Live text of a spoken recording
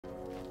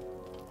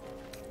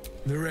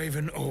The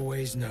Raven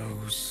always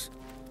knows.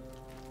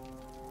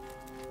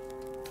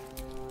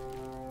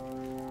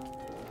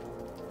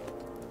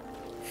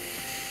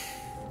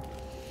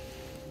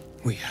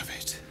 We have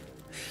it.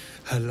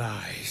 Her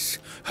lies,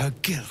 her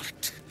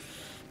guilt.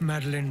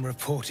 Madeline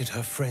reported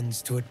her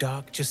friends to a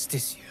dark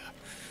justiciar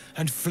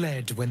and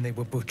fled when they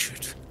were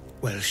butchered.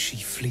 Well, she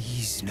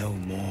flees no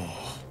more.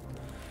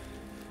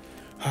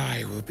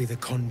 I will be the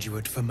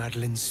conduit for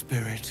Madeline's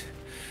spirit.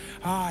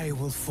 I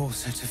will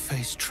force her to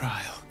face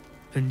trial,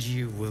 and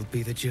you will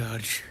be the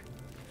judge.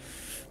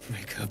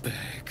 Make her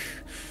beg.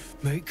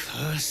 Make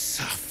her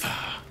suffer.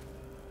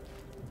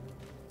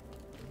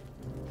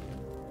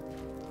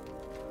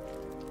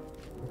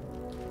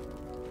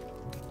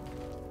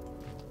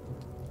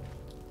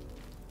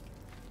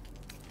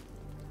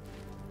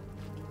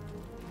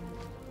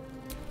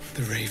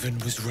 The Raven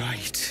was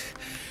right.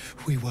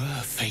 We were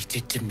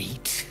fated to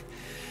meet.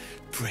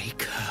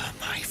 Break her,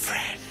 my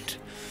friend.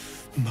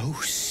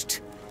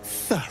 Most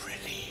thoroughly.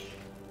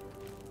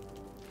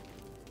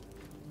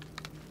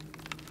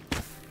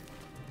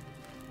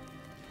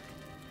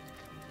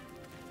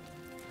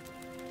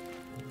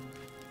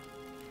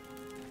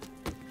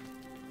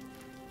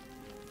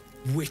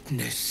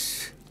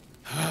 Witness.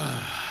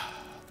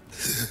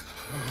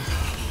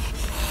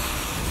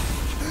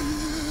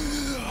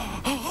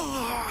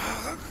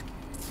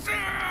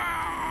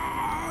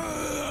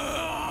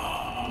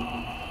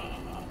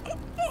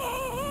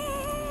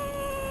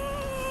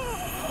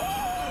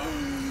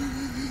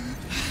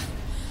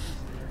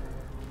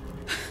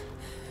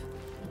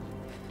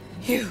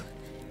 You.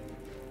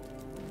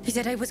 He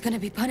said I was gonna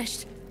be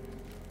punished.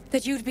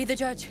 That you'd be the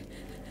judge.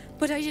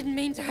 But I didn't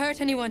mean to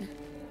hurt anyone.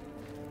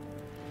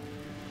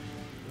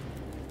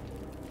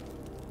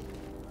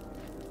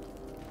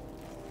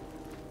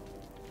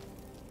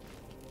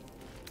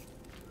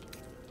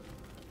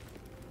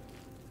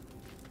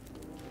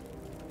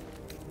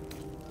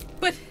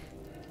 But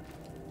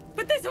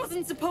this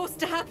wasn't supposed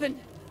to happen.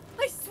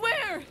 I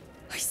swear!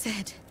 I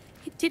said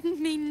it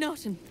didn't mean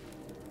nothing.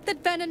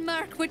 That Ben and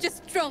Mark were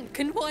just drunk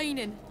and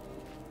whining.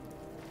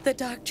 The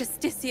Dark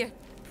Justiciar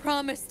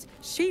promised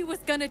she was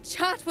gonna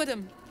chat with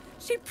him.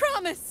 She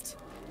promised!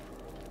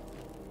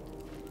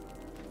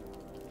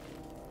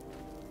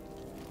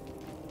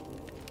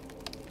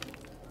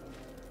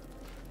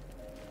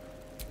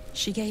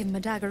 She gave him a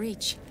dagger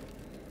each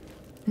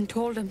and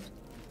told him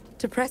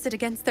to press it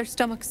against their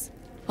stomachs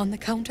on the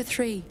count of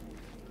 3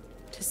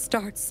 to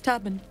start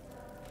stabbing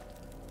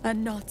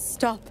and not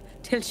stop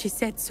till she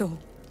said so.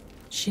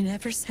 She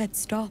never said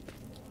stop.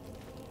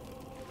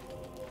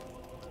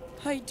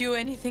 I'd do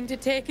anything to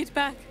take it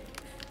back.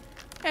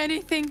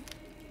 Anything.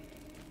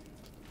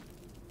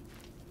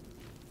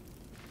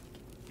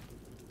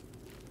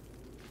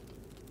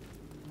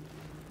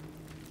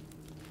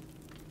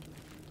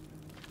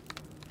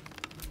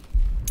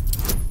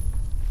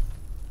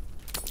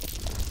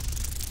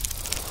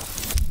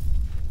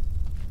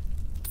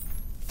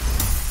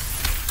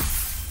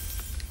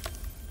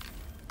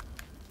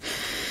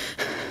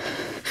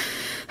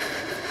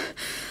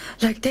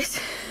 Like this?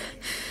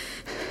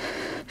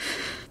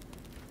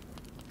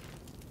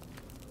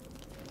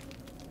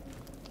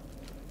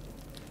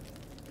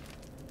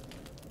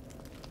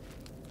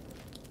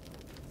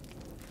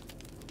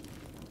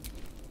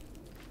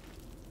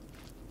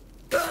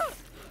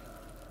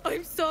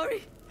 I'm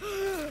sorry.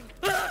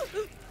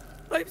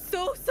 I'm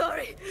so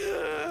sorry.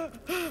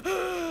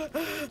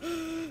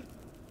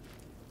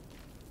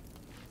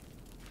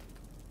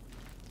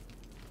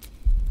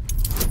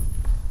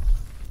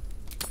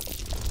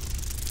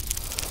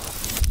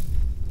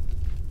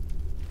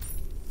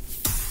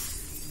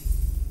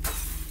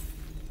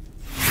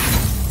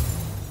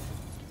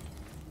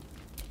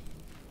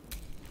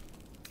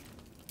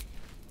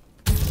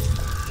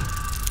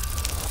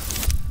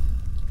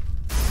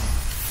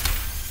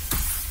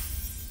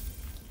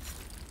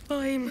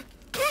 I'm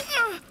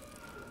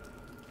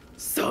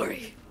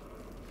sorry.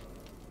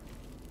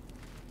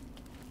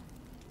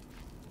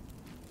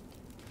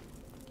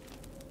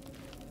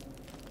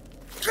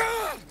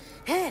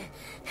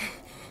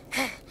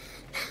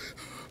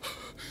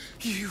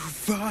 You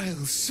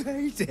vile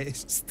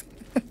sadist!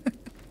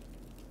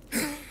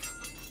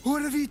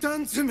 What have you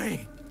done to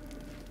me?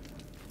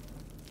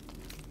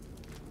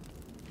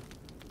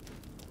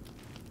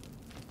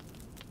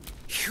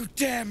 You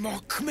dare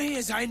mock me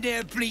as I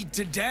near bleed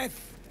to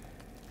death?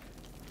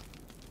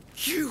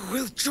 You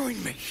will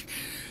join me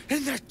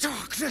in the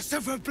darkness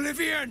of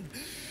oblivion,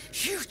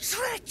 you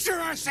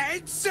treacherous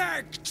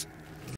insect!